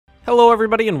Hello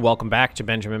everybody and welcome back to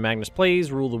Benjamin Magnus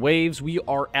Plays Rule the Waves. We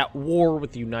are at war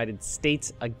with the United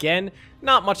States again.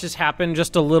 Not much has happened,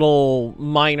 just a little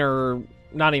minor,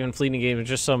 not even fleet engagement,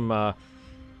 just some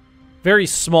very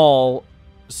small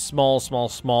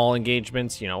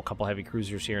engagements, you know, a couple heavy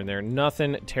cruisers here and there.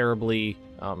 Nothing terribly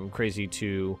crazy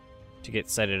to get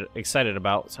excited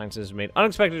about. Science has made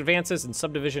unexpected advances in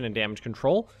subdivision and damage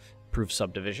control. Improved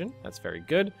subdivision, that's very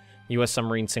good. U.S.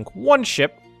 submarine sink one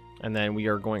ship. And then we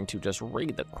are going to just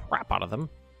raid the crap out of them.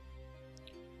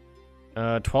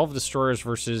 12 destroyers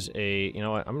versus a... You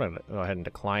know what? I'm going to go ahead and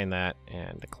decline that.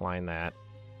 And decline that.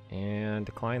 And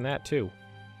decline that too.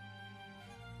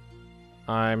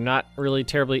 I'm not really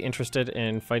terribly interested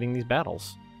in fighting these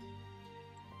battles.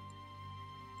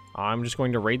 I'm just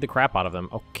going to raid the crap out of them.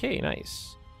 Okay,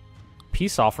 nice.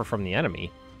 Peace offer from the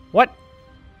enemy. What?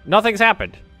 Nothing's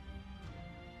happened.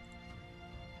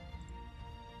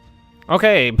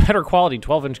 Okay, better quality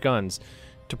 12-inch guns.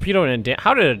 Torpedo and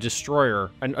how did a destroyer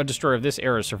of this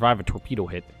era survive a torpedo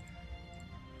hit?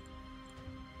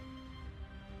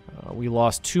 We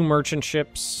lost 2 merchant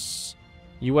ships.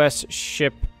 U.S.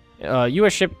 ship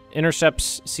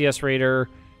intercepts CS Raider,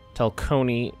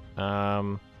 Telconi.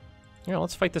 Yeah,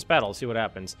 let's fight this battle. See what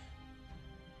happens.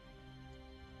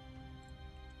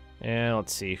 And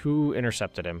let's see who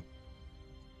intercepted him.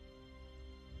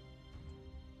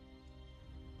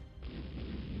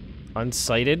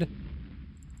 Unsighted?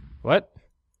 What?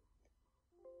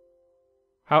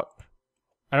 How?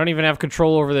 I don't even have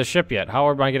control over this ship yet. How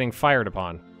am I getting fired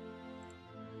upon?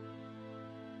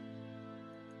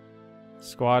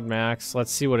 Squad max.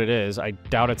 Let's see what it is. I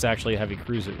doubt it's actually a heavy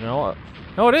cruiser. No,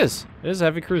 no, it is. It is a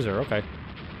heavy cruiser. Okay.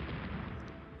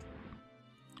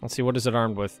 Let's see. What is it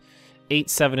armed with? 8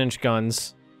 7-inch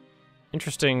guns.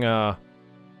 Interesting.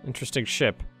 Interesting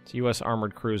ship. It's a U.S.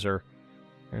 armored cruiser.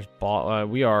 There's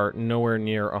we are nowhere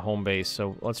near a home base,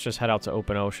 so let's just head out to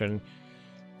open ocean.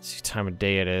 Let's see what time of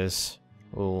day it is.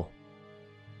 Ooh.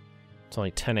 It's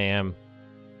only 10 a.m.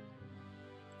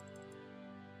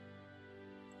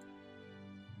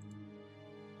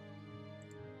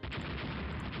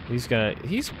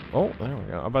 Oh, there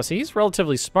we go. I'm about to say, he's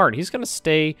relatively smart. He's gonna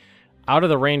stay out of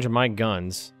the range of my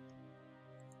guns.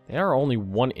 They are only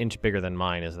 1 inch bigger than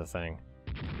mine, is the thing.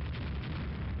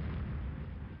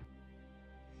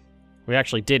 We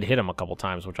actually did hit him a couple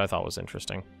times, which I thought was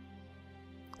interesting.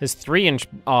 His 3-inch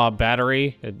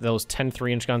battery, those 10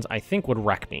 3-inch guns, I think would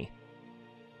wreck me.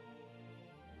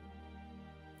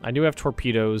 I do have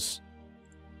torpedoes.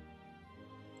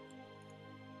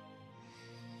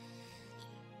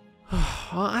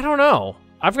 I don't know.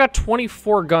 I've got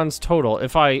 24 guns total.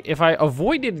 If I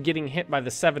avoided getting hit by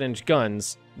the 7-inch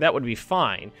guns, that would be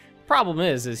fine. Problem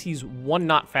is he's 1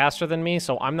 knot faster than me,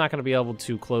 so I'm not going to be able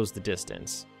to close the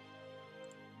distance.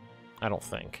 I don't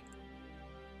think.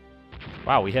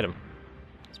 Wow, we hit him.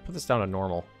 Let's put this down to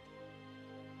normal.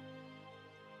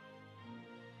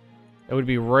 It would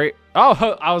be right...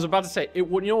 Oh, I was about to say, you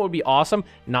know what would be awesome?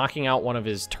 Knocking out one of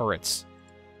his turrets.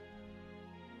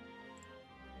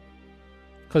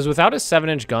 Because without his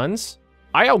 7-inch guns,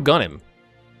 I outgun him.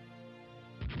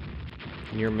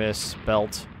 Near miss,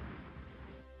 belt.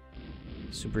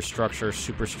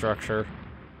 Superstructure.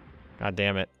 God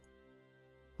damn it.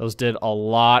 Those did a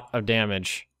lot of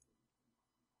damage.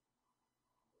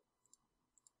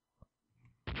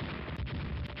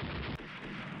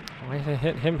 I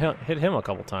hit him a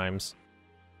couple times.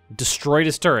 Destroyed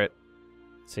his turret.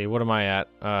 Let's see, what am I at?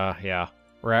 Yeah.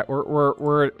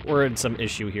 We're in some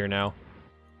issue here now.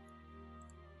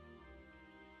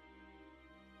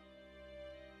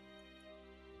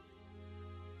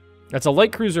 That's a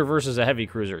light cruiser versus a heavy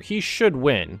cruiser. He should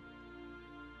win.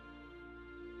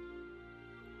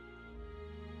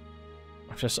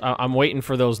 I'm waiting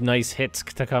for those nice hits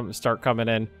to start coming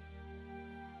in.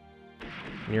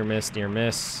 Near miss.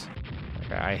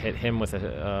 Okay, I hit him with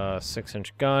a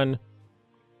 6-inch gun.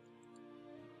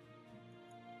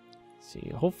 Let's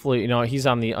see, hopefully, you know, he's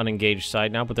on the unengaged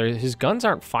side now, but his guns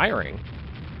aren't firing.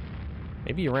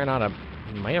 Maybe he might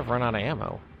have run out of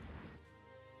ammo.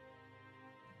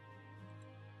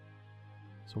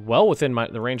 It's well within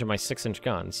the range of my 6-inch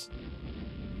guns.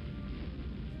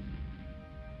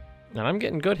 And I'm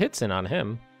getting good hits in on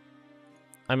him.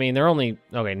 I mean, they're only...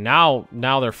 Okay, now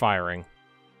they're firing.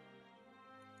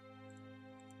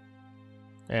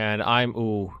 And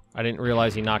ooh, I didn't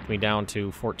realize he knocked me down to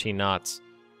 14 knots.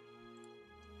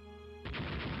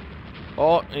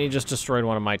 Oh, and he just destroyed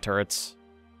one of my turrets.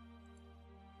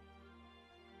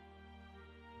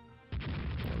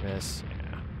 I miss.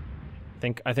 Yeah.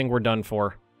 I think we're done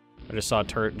for. I just saw a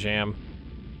turret jam.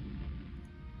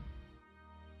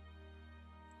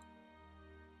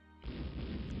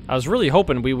 I was really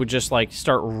hoping we would just like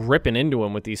start ripping into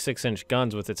him with these 6-inch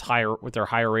guns with their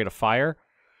higher rate of fire,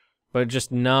 but just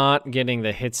not getting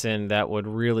the hits in that would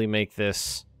really make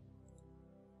this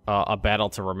a battle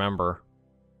to remember.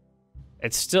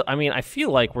 It's still, I mean, I feel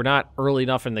like we're not early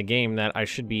enough in the game that I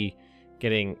should be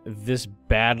getting this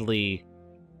badly.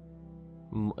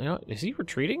 You know, is he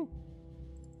retreating?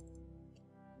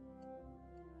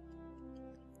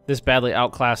 This badly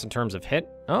outclassed in terms of hit?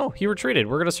 Oh, he retreated.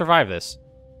 We're gonna survive this.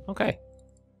 Okay.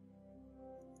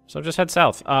 So just head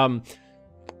south.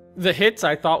 The hits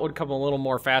I thought would come a little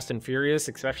more fast and furious,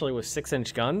 especially with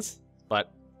 6-inch guns,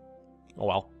 but oh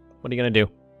well. What are you gonna do?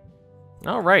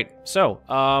 All right. So,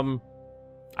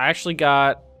 I actually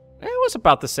got, it was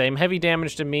about the same. Heavy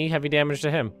damage to me, heavy damage to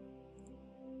him.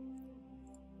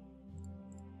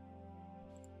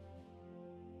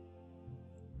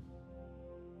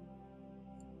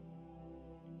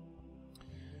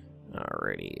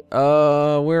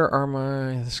 Alrighty. Where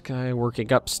are this guy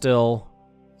working up still,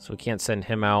 so we can't send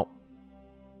him out.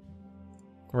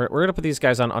 We're gonna put these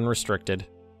guys on unrestricted.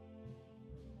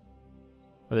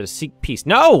 Or to seek peace.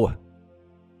 No!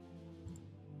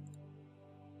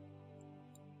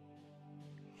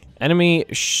 Enemy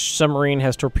submarine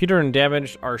has torpedoed and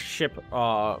damaged our ship,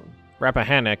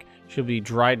 Rappahannock. She'll be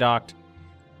dry docked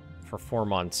for 4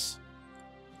 months.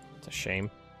 It's a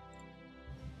shame.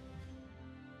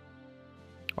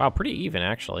 Wow, pretty even,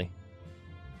 actually.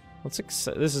 This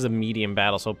is a medium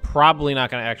battle, so probably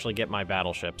not going to actually get my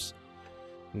battleships.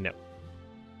 No.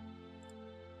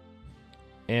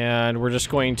 And we're just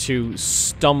going to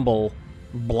stumble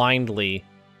blindly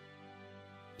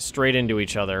straight into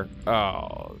each other.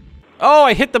 Oh. Oh,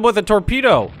 I hit them with a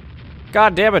torpedo!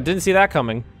 God damn it, didn't see that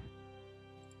coming.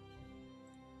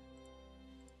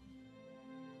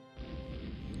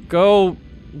 Go,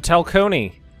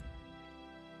 Talconi.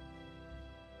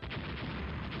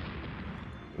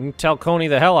 Talconi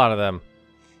the hell out of them.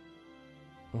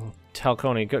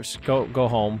 Talconi, go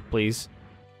home, please.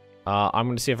 I'm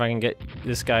gonna see if I can get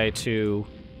this guy to...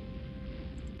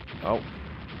 Oh.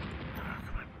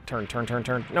 Come on.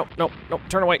 Turn. No,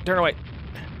 turn away.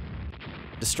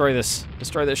 Destroy this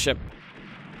ship.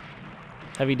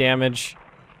 Heavy damage.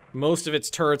 Most of its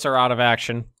turrets are out of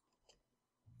action.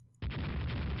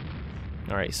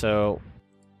 Alright, so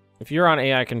if you're on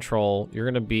AI control, you're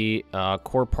gonna be a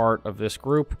core part of this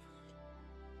group.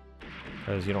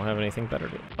 Because you don't have anything better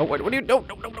to do. Oh, what are you... No,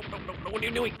 what are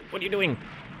you doing? What are you doing?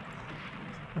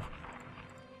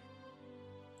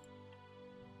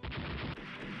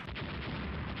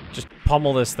 Just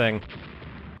pummel this thing.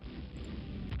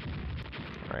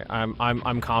 All right,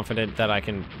 I'm confident that I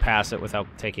can pass it without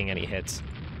taking any hits.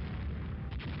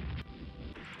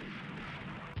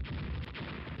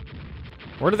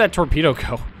 Where did that torpedo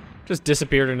go? Just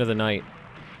disappeared into the night.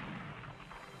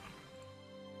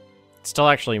 It's still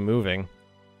actually moving.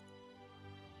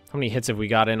 How many hits have we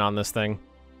got in on this thing?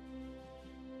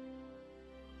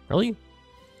 Really?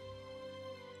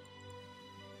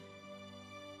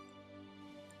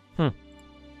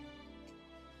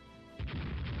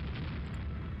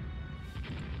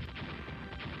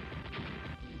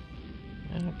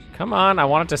 Come on, I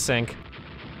want it to sink.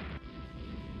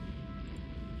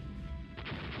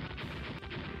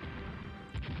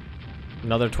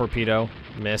 Another torpedo.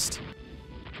 Missed.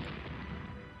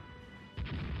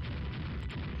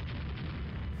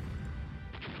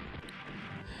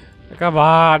 Come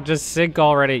on, just sink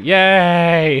already.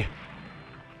 Yay!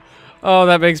 Oh,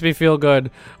 that makes me feel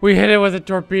good. We hit it with a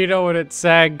torpedo and it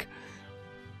sank.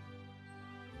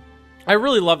 I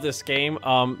really love this game.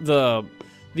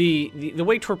 The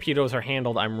way torpedoes are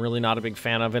handled, I'm really not a big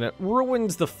fan of, and it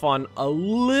ruins the fun a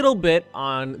little bit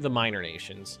on the minor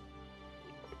nations.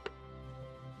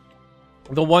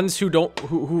 The ones who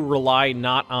rely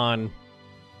not on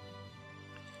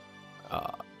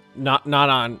not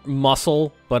on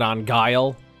muscle but on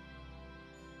guile.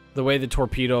 The way the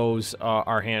torpedoes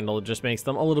are handled just makes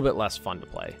them a little bit less fun to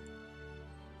play.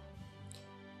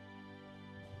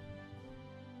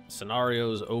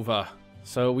 Scenarios over.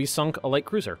 So we sunk a light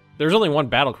cruiser. There's only one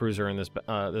battle cruiser in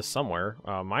this somewhere.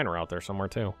 Minor out there somewhere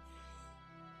too.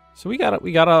 So we got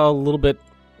a little bit.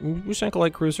 We sank a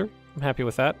light cruiser. I'm happy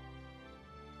with that.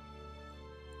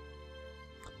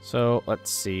 So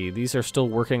let's see. These are still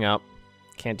working up.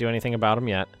 Can't do anything about them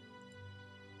yet.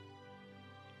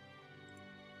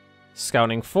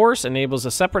 Scouting force enables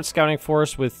a separate scouting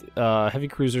force with heavy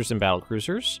cruisers and battle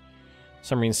cruisers.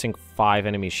 Submarines sink 5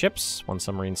 enemy ships. 1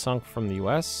 submarine sunk from the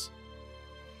U.S.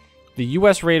 The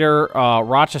U.S. raider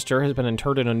Rochester has been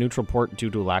interred in a neutral port due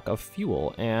to lack of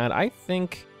fuel. And I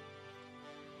think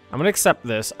I'm going to accept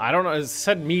this. I don't know. It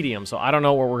said medium, so I don't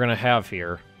know what we're going to have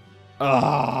here.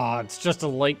 Ah, it's just a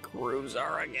light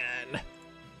cruiser again.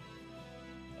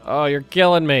 Oh, you're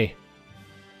killing me.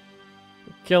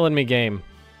 You're killing me, game.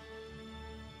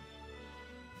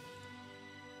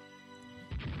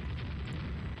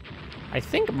 I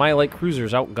think my light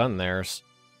cruisers outgun theirs.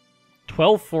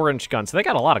 12 4-inch guns. So they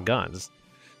got a lot of guns.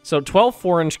 So 12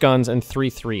 4-inch guns and 3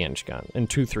 3-inch guns and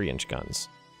 2 3-inch guns.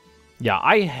 Yeah,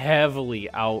 I heavily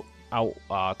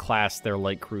classed their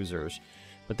light cruisers,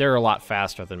 but they're a lot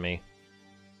faster than me.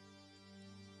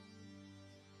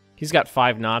 He's got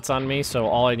 5 knots on me, so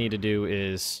all I need to do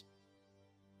is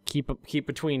keep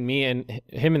between me and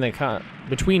him and the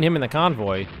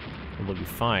convoy. We'll be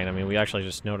fine. I mean, we actually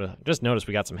just noticed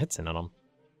we got some hits in on them.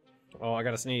 Oh, I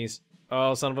gotta sneeze.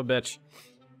 Oh, son of a bitch.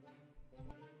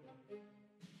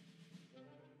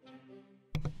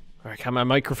 Alright, got my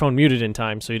microphone muted in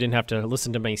time, so you didn't have to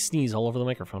listen to me sneeze all over the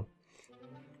microphone.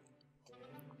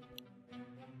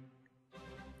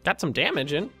 Got some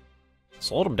damage in.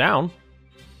 Slowed him down.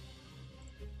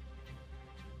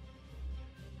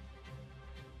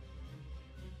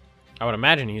 I would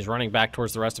imagine he's running back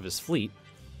towards the rest of his fleet.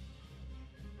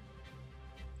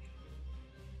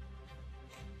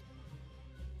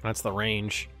 That's the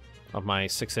range of my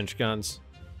 6-inch guns.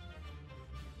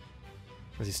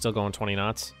 Is he still going 20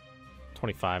 knots?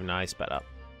 25, nice, sped up.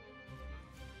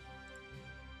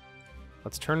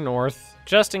 Let's turn north,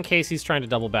 just in case he's trying to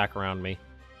double back around me.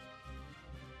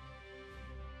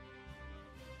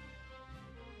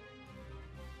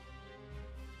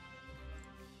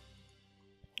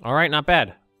 All right, not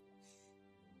bad.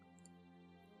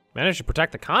 Managed to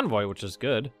protect the convoy, which is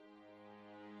good.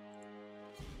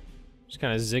 Just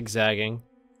kind of zigzagging,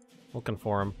 looking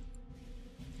for him.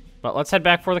 But let's head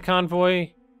back for the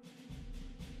convoy.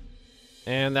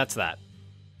 And that's that.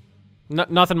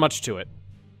 Nothing much to it.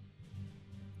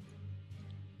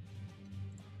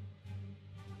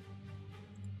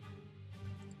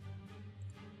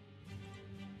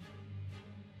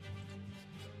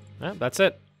 Yeah, that's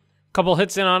it. Couple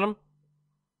hits in on him.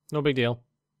 No big deal.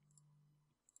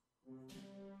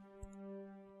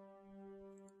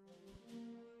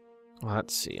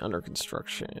 Let's see, under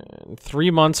construction.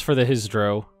 3 months for the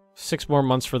Hydro. 6 more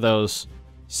months for those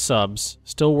subs.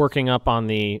 Still working up on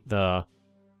the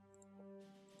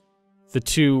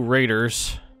 2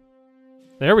 raiders.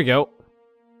 There we go.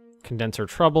 Condenser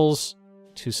troubles.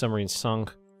 2 submarines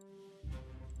sunk.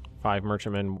 5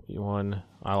 merchantmen, 1.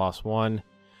 I lost 1.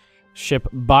 Ship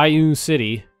Bayou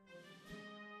City.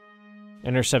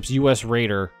 Intercepts U.S.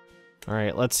 raider. All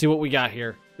right, let's see what we got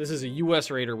here. This is a U.S.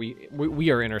 raider we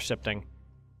are intercepting.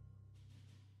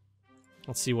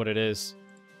 Let's see what it is.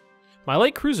 My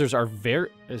light cruisers are very...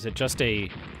 Is it just a...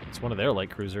 It's one of their light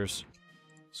cruisers.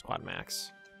 Squad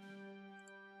max.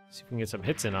 See if we can get some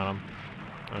hits in on him.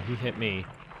 Oh, he hit me.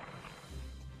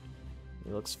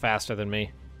 He looks faster than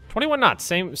me. 21 knots,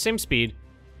 same speed.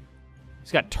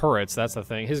 He's got turrets, that's the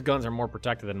thing. His guns are more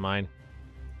protected than mine.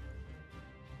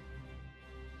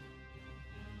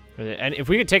 And if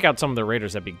we could take out some of the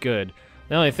raiders, that'd be good.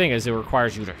 The only thing is it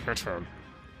requires you to hit him.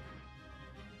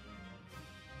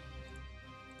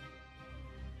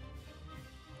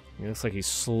 It looks like he's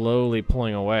slowly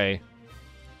pulling away.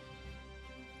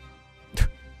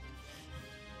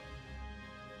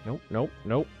 Nope, nope,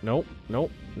 nope, nope,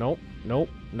 nope, nope, nope,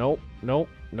 nope, nope,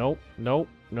 nope, nope,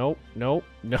 nope, nope,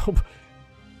 nope.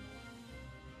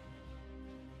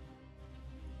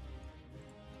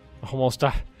 Almost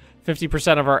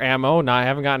 50% of our ammo. No, I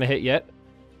haven't gotten a hit yet.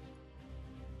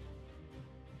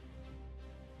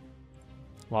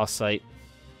 Lost sight.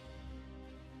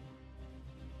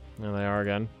 There they are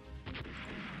again.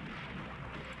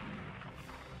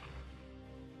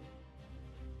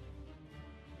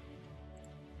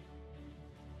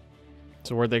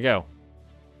 So where'd they go?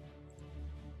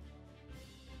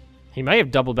 He may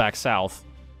have doubled back south.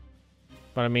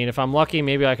 But I mean, if I'm lucky,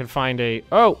 maybe I can find a...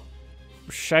 Oh!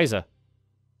 Shiza.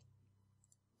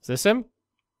 Is this him?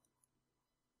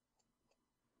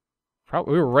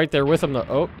 Probably, we were right there with him.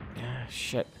 Oh,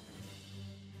 shit.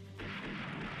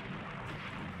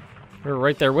 We were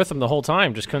right there with him the whole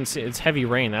time. Just couldn't see. It's heavy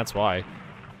rain, that's why. I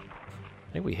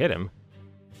think we hit him.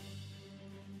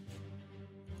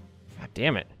 God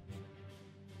damn it.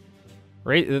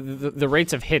 The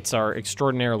rates of hits are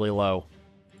extraordinarily low.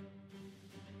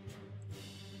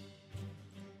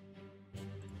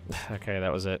 Okay,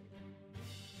 that was it.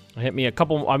 Hit me a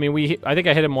couple. I mean, I think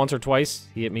I hit him once or twice.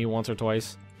 He hit me once or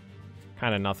twice.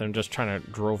 Kind of nothing. Just trying to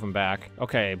drove him back.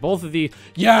 Okay, both of the.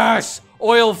 Yes!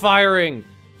 Oil firing!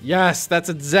 Yes, that's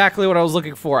exactly what I was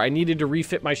looking for. I needed to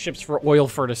refit my ships for oil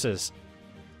furnaces.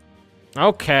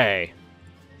 Okay.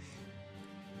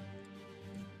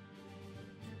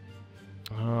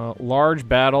 Large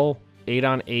battle, 8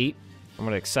 on 8. I'm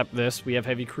gonna accept this. We have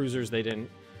heavy cruisers, they didn't.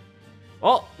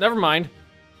 Oh, never mind.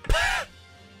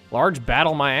 Large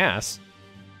battle my ass.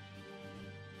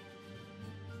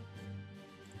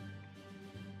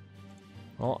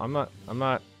 Well, I'm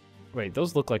not. Wait,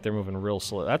 those look like they're moving real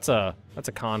slow. That's a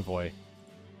convoy.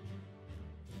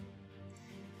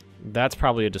 That's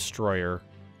probably a destroyer.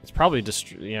 It's probably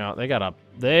you know, they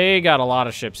got a lot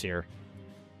of ships here.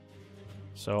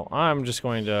 So I'm just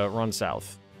going to run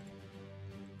south.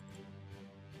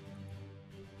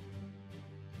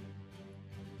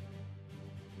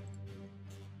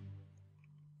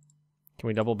 Can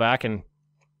we double back and...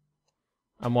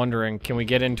 I'm wondering, can we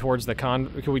get in towards the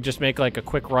can we just make like a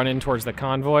quick run in towards the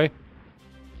convoy?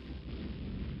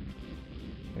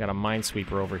 I got a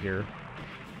minesweeper over here.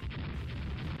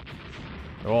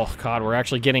 Oh god, we're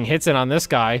actually getting hits in on this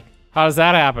guy. How is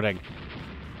that happening? I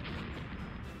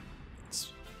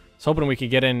was hoping we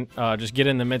could get in, just get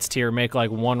in the midst here, make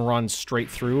like one run straight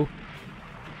through.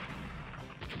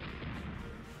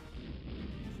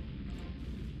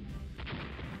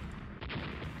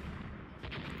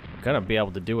 Gonna be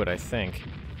able to do it, I think.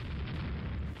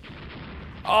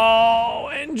 Oh,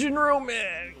 engine room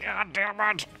in! God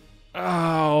damn it!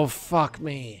 Oh, fuck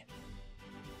me.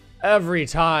 Every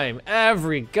time,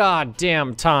 every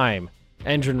goddamn time,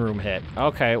 engine room hit.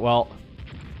 Okay, well,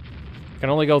 can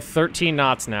only go 13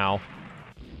 knots now.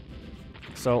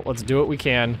 So let's do what we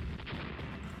can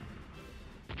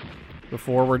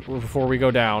before we go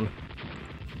down.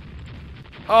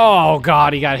 Oh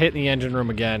god, he got hit in the engine room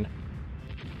again.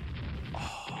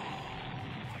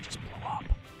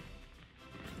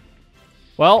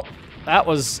 Well, that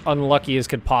was unlucky as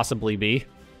could possibly be.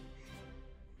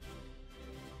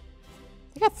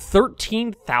 I got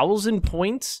 13,000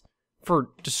 points for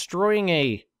destroying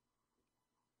an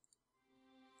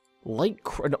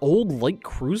old light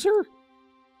cruiser?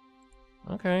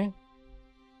 Okay.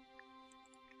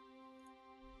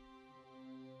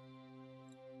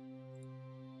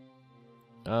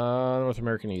 North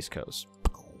American East Coast.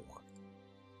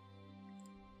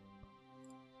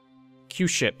 Q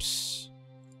ships.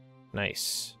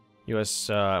 Nice. U.S.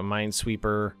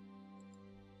 Minesweeper.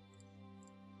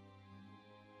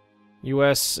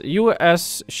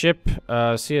 U.S. ship,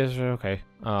 CSA, okay.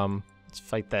 Let's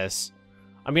fight this.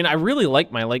 I mean, I really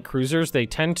like my light cruisers. They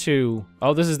tend to...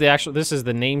 Oh, this is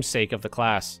the namesake of the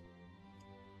class.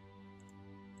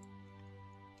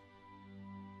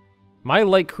 My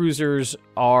light cruisers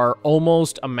are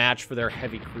almost a match for their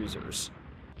heavy cruisers.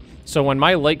 So when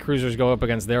my light cruisers go up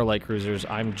against their light cruisers,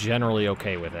 I'm generally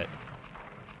okay with it.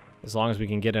 As long as we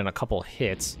can get in a couple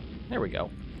hits. There we go.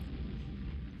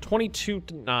 22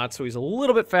 knots, so he's a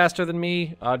little bit faster than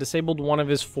me. Disabled one of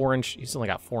his 4-inch... He's only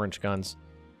got 4-inch guns.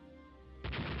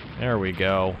 There we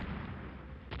go.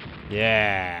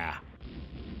 Yeah.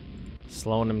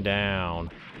 Slowing him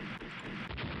down.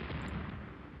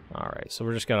 Alright, so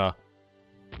we're just gonna...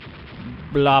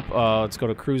 Blop, let's go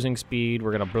to cruising speed.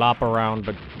 We're gonna blop around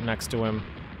but next to him.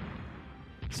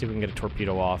 See if we can get a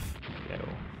torpedo off. Go.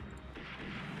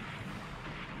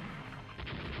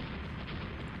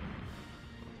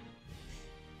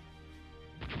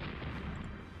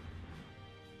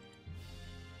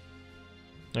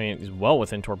 I mean, he's well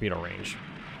within torpedo range.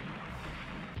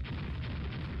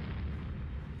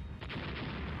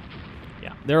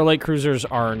 Yeah, their light cruisers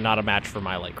are not a match for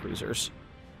my light cruisers.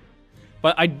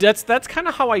 But that's kind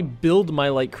of how I build my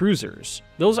light cruisers.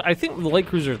 I think the light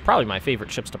cruiser is probably my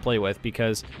favorite ships to play with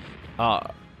because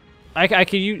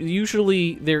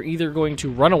usually they're either going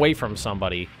to run away from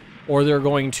somebody or they're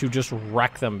going to just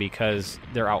wreck them because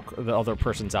the other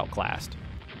person's outclassed.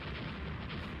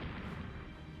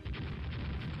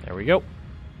 There we go.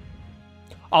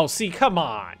 Oh, see, come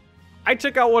on. I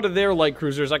took out one of their light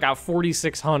cruisers. I got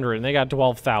 4,600 and they got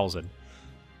 12,000.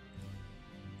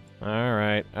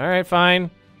 Alright,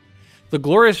 fine. The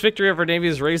glorious victory of our Navy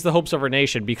has raised the hopes of our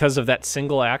nation because of that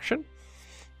single action?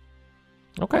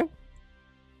 Okay.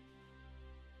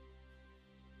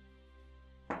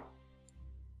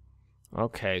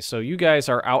 Okay, so you guys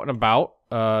are out and about,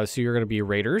 so you're going to be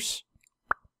raiders.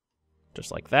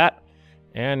 Just like that.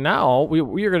 And now, what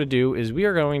we are going to do is we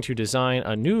are going to design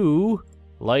a new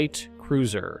light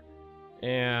cruiser.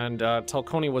 And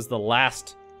Talconi was the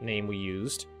last name we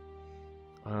used.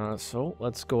 So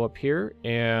let's go up here,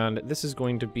 and this is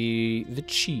going to be the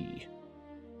Chi.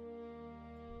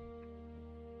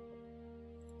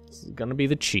 This is going to be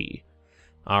the Chi.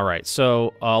 All right,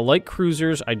 so light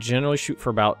cruisers, I generally shoot for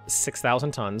about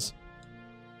 6,000 tons.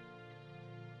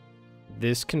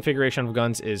 This configuration of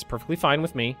guns is perfectly fine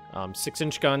with me.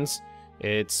 6-inch guns.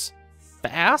 It's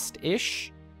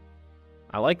fast-ish.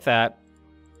 I like that.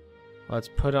 Let's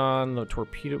put on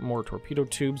the more torpedo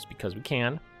tubes because we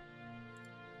can.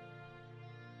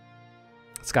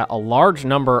 It's got a large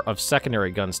number of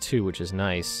secondary guns too, which is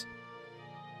nice.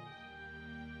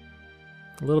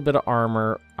 A little bit of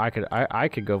armor. I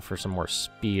could go for some more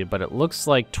speed, but it looks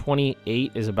like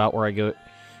 28 is about where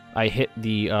I hit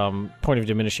the point of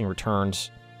diminishing returns.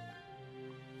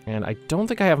 And I don't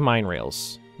think I have mine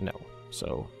rails. No.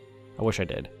 So I wish I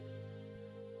did.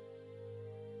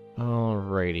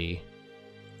 Alrighty.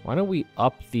 Why don't we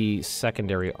up the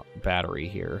secondary battery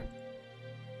here?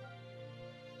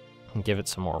 And give it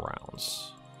some more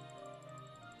rounds.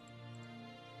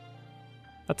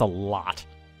 That's a lot.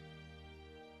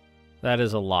 That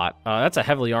is a lot. That's a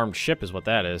heavily armed ship is what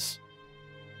that is.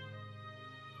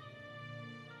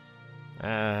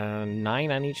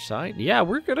 9 on each side. Yeah,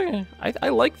 we're gonna... I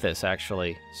like this,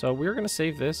 actually. So we're gonna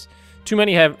save this. Too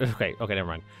many have... Okay, never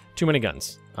mind. Too many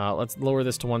guns. Let's lower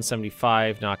this to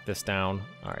 175, knock this down.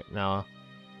 Alright, now...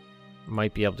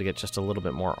 Might be able to get just a little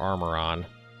bit more armor on.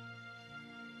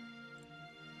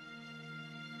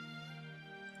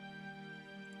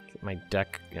 My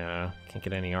deck, can't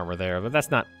get any armor there, but that's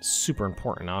not super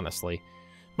important, honestly.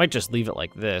 Might just leave it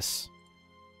like this.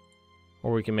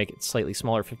 Or we can make it slightly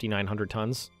smaller, 5,900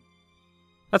 tons.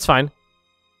 That's fine.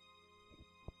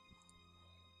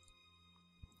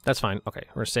 That's fine. Okay,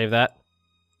 we're gonna save that.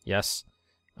 Yes.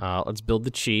 Let's build the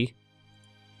Chi.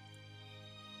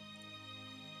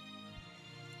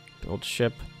 Build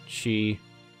ship, Chi.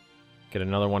 Get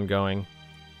another one going.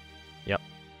 Yep.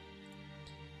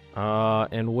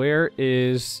 And where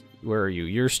are you?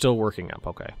 You're still working up,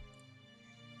 okay.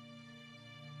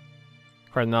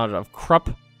 Coordinate of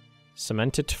Krupp,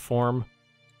 cemented form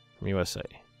from USA.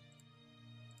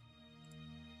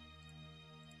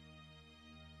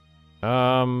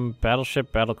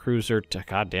 Battleship, battlecruiser,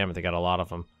 god damn it, they got a lot of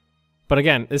them. But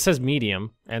again, it says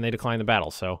medium, and they declined the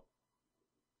battle, so.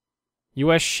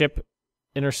 U.S. ship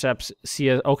intercepts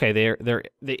CS, okay,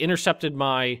 they intercepted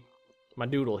my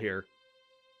doodle here.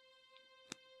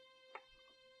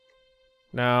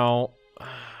 Now,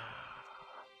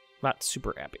 not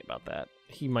super happy about that.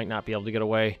 He might not be able to get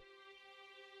away.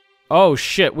 Oh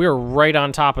shit, we were right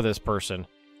on top of this person.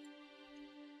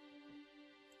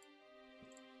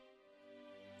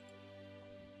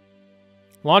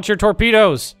 Launch your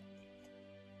torpedoes!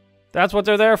 That's what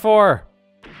they're there for!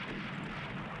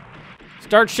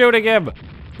 Start shooting him!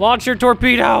 Launch your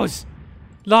torpedoes!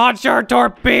 Launch your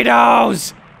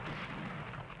torpedoes!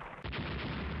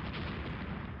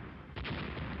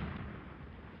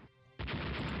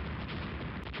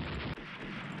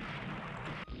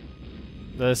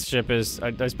 This ship is...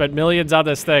 I spent millions on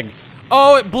this thing.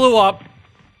 Oh, it blew up!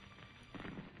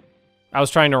 I was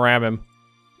trying to ram him.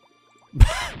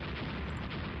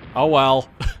 Oh well.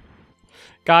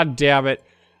 God damn it.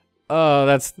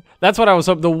 That's what I was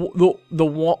hoping.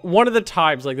 One of the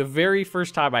times, like the very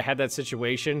first time I had that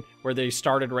situation where they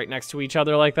started right next to each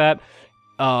other like that,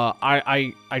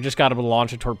 I just got able to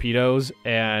launch the torpedoes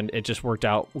and it just worked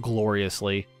out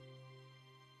gloriously.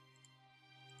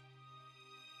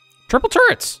 Triple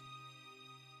turrets!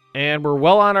 And we're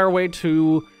well on our way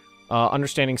to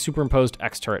understanding superimposed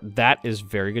X turret. That is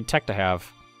very good tech to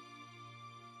have.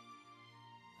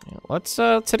 Yeah, let's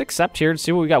hit accept here and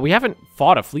see what we got. We haven't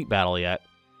fought a fleet battle yet.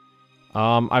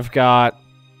 I've got...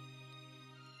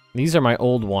 These are my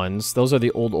old ones. Those are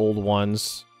the old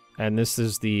ones. And this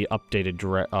is the updated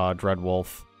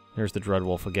Dreadwolf. Here's the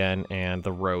Dreadwolf again, and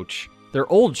the Roach.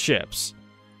 They're old ships.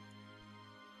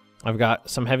 I've got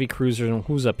some heavy cruisers, and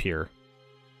who's up here?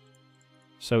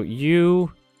 So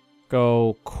you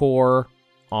go core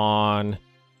on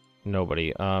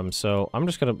nobody. So I'm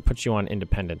just gonna put you on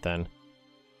independent then.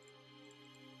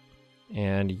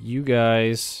 And you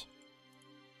guys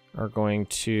are going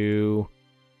to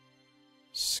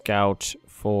scout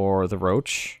for the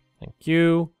Roach. Thank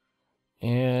you.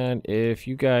 And if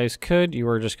you guys could, you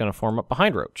are just gonna form up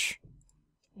behind Roach.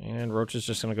 And Roach is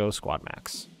just gonna go squad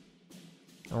max.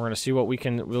 And we're gonna see what we're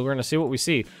gonna see what we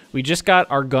see. We just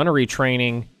got our gunnery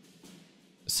training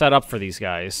set up for these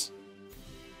guys.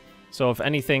 So if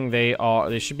anything, they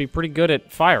should be pretty good at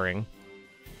firing.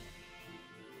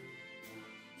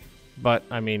 But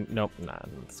I mean, nope,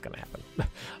 nothing's gonna happen.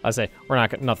 I say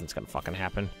nothing's gonna fucking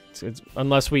happen. It's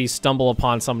unless we stumble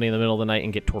upon somebody in the middle of the night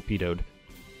and get torpedoed.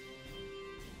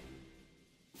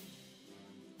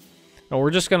 No,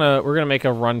 we're gonna make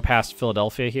a run past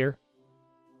Philadelphia here.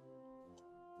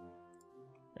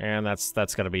 And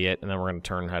that's gonna be it, and then we're gonna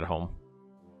turn and head home.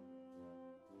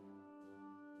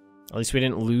 At least we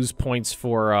didn't lose points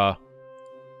for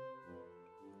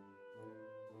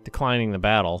declining the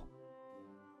battle.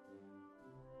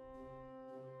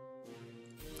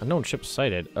 Unknown ship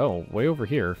sighted. Oh, way over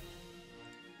here.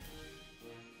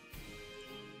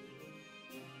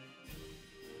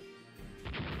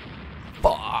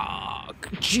 Fuck!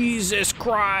 Jesus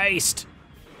Christ!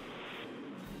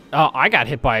 Oh, I got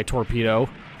hit by a torpedo.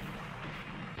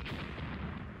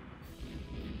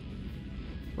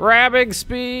 Rabbing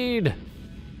speed! Do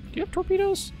you have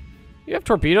torpedoes? You have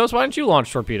torpedoes? Why didn't you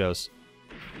launch torpedoes?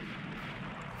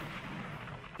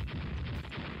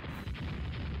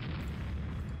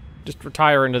 Just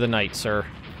retire into the night, sir.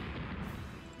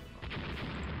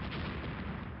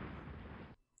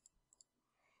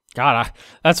 God,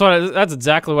 that's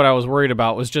exactly what I was worried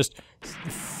about, was just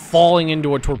falling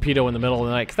into a torpedo in the middle of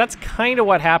the night. 'Cause that's kind of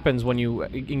what happens when you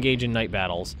engage in night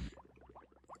battles.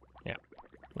 Yeah.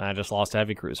 I just lost a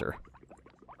heavy cruiser.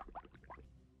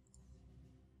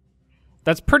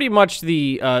 That's pretty much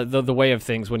the way of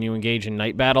things when you engage in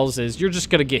night battles, is you're just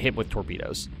gonna get hit with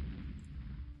torpedoes.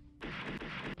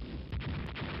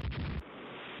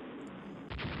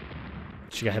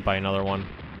 She got hit by another one.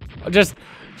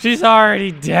 She's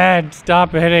already dead.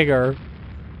 Stop hitting her.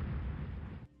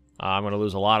 I'm gonna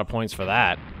lose a lot of points for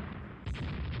that.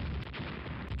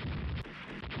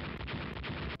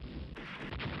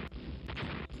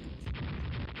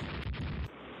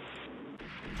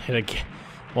 Hit again.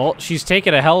 Well, she's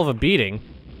taken a hell of a beating.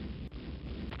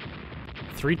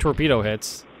 3 torpedo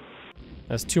hits.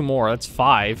 That's 2 more. That's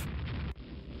 5.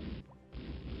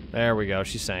 There we go.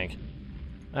 She sank.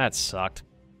 That sucked.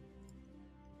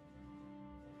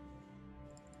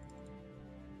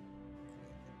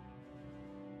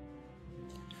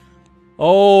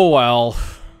 Oh, well.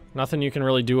 Nothing you can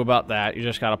really do about that. You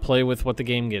just gotta play with what the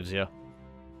game gives you.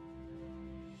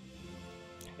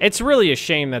 It's really a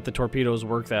shame that the torpedoes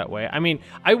work that way. I mean,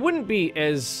 I wouldn't be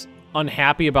as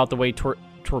unhappy about the way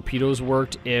torpedoes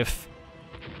worked if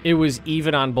it was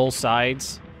even on both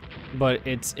sides, but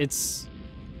it's...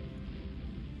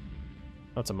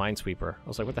 Oh, it's a minesweeper. I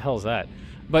was like, what the hell is that?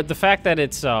 But the fact that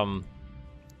it's, that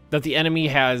the enemy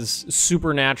has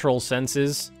supernatural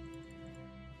senses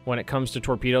when it comes to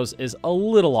torpedoes is a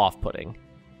little off-putting.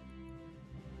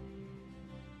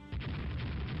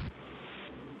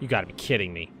 You gotta be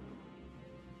kidding me.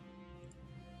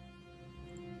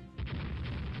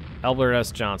 Albert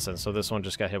S. Johnson, so this one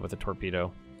just got hit with a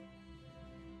torpedo.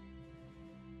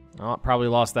 Oh, probably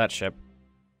lost that ship.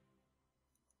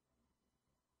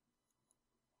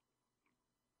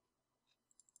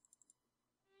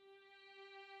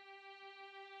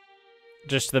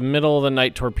 Just the middle of the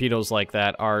night torpedoes like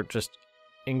that are just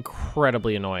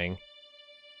incredibly annoying.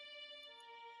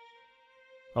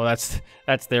 Oh, that's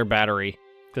their battery,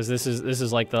 because this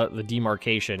is like the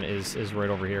demarcation is right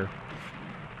over here.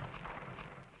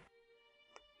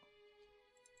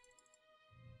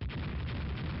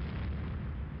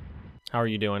 How are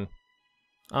you doing?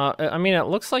 I mean, it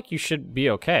looks like you should be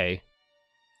okay.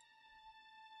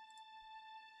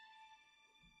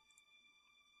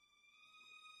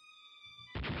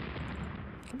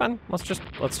 Come on, let's just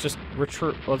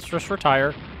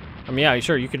retire. I mean, yeah,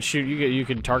 sure, you could shoot, you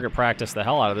could target practice the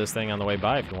hell out of this thing on the way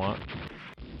by if you want.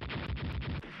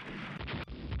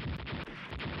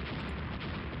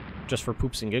 Just for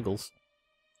poops and giggles.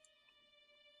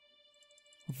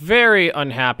 Very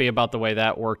unhappy about the way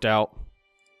that worked out.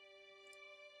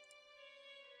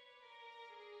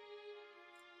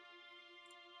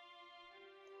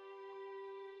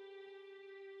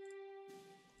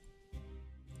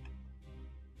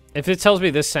 If it tells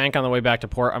me this sank on the way back to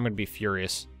port, I'm gonna be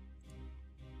furious.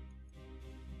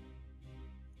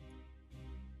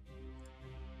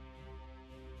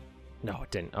 No,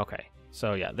 it didn't. Okay.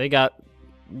 So yeah,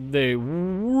 they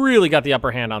really got the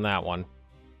upper hand on that one.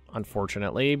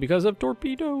 Unfortunately, because of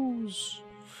torpedoes.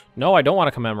 No, I don't want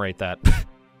to commemorate that. I'm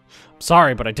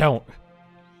sorry, but I don't.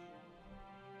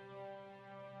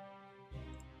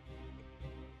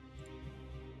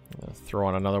 I'll throw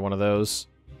on another one of those.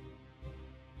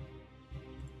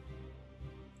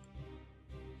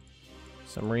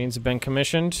 Submarines have been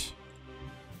commissioned.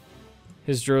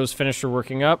 Hydro's finished her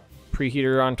working up.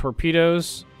 Preheater on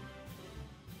torpedoes.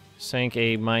 Sank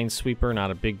a minesweeper, not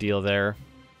a big deal there.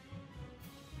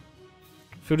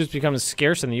 Food has become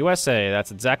scarce in the USA.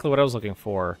 That's exactly what I was looking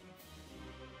for.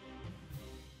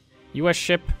 U.S.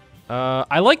 ship.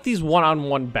 I like these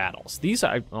one-on-one battles. These,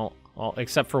 well,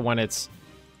 except for when it's...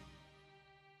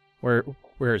 Where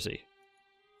is he?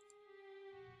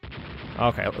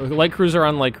 Okay, light cruiser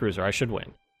on light cruiser. I should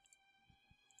win.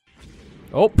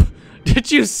 Oh,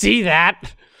 did you see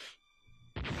that?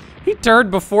 He turned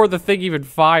before the thing even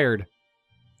fired.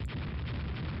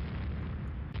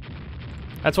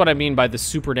 That's what I mean by the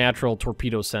supernatural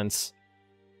torpedo sense.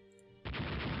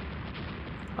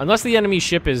 Unless the enemy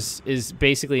ship is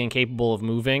basically incapable of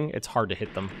moving, it's hard to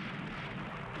hit them.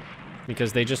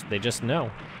 Because they just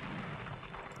know.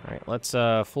 Alright, let's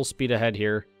full speed ahead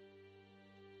here.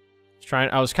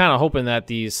 I was kind of hoping that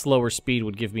the slower speed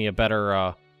would give me a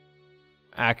better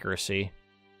accuracy.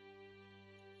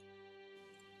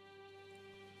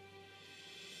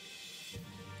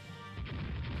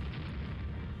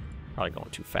 Probably going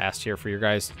too fast here for your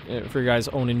guys'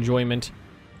 own enjoyment.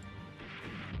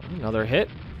 Another hit.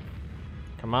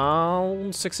 Come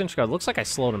on, 6-inch gun. Looks like I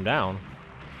slowed him down.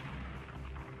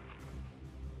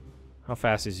 How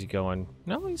fast is he going?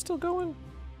 No, he's still going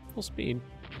full speed.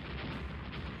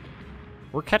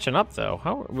 We're catching up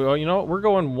though. Well, you know what? We're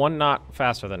going 1 knot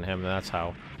faster than him. That's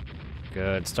how.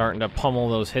 Good. Starting to pummel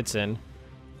those hits in.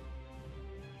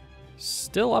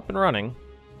 Still up and running.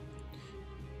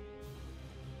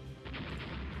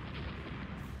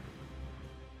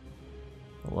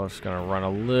 We're just gonna run a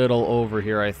little over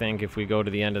here, I think, if we go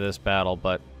to the end of this battle,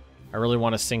 but I really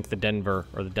want to sink the Denver,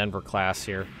 or the Denver class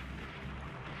here.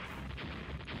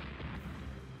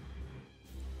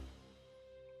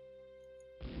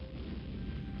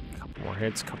 Couple more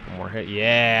hits, couple more hits.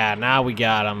 Yeah, now we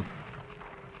got him.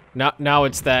 Now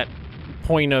it's that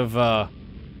point of, oh,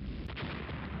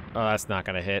 that's not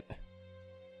gonna hit.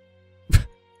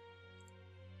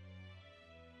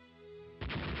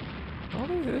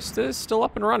 This is still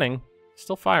up and running.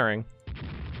 Still firing.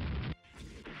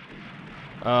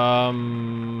 I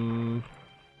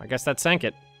guess that sank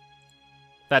it.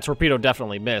 That torpedo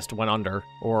definitely missed, went under,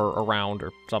 or around,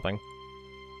 or something.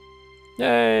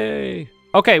 Yay!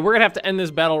 Okay, we're gonna have to end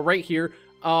this battle right here.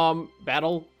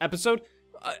 Battle episode.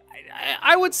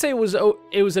 I would say it was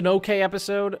an okay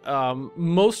episode.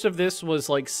 Most of this was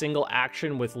like single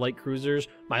action with light cruisers.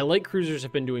 My light cruisers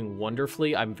have been doing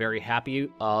wonderfully. I'm very happy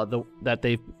that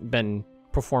they've been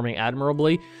performing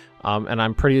admirably, and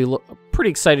I'm pretty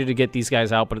excited to get these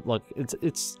guys out. But look,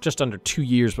 it's just under 2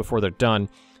 years before they're done.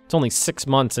 It's only 6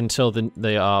 months until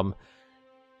the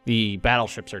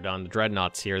battleships are done. The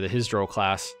dreadnoughts here, the Hydro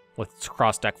class with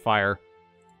cross deck fire.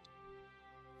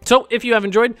 So, if you have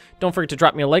enjoyed, don't forget to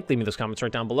drop me a like, leave me those comments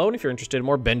right down below, and if you're interested in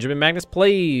more Benjamin Magnus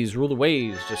plays, rule the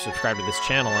waves, just subscribe to this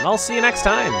channel, and I'll see you next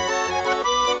time!